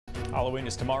Halloween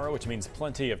is tomorrow, which means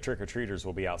plenty of trick-or-treaters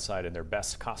will be outside in their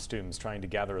best costumes trying to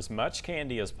gather as much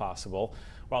candy as possible.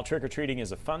 While trick-or-treating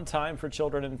is a fun time for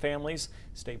children and families,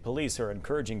 state police are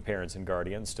encouraging parents and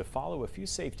guardians to follow a few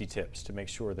safety tips to make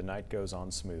sure the night goes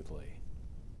on smoothly.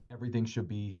 Everything should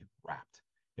be wrapped.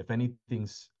 If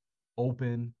anything's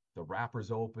open, the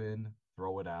wrapper's open,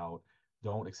 throw it out.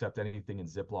 Don't accept anything in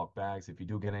Ziploc bags. If you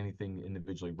do get anything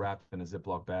individually wrapped in a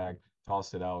Ziploc bag,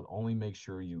 toss it out. Only make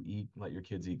sure you let your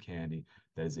kids eat candy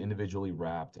that is individually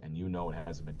wrapped and you know it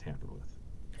hasn't been tampered with.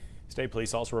 State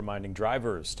police also reminding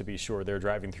drivers to be sure they're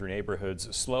driving through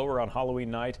neighborhoods slower on Halloween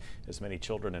night, as many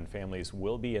children and families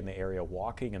will be in the area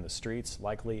walking in the streets,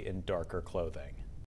 likely in darker clothing.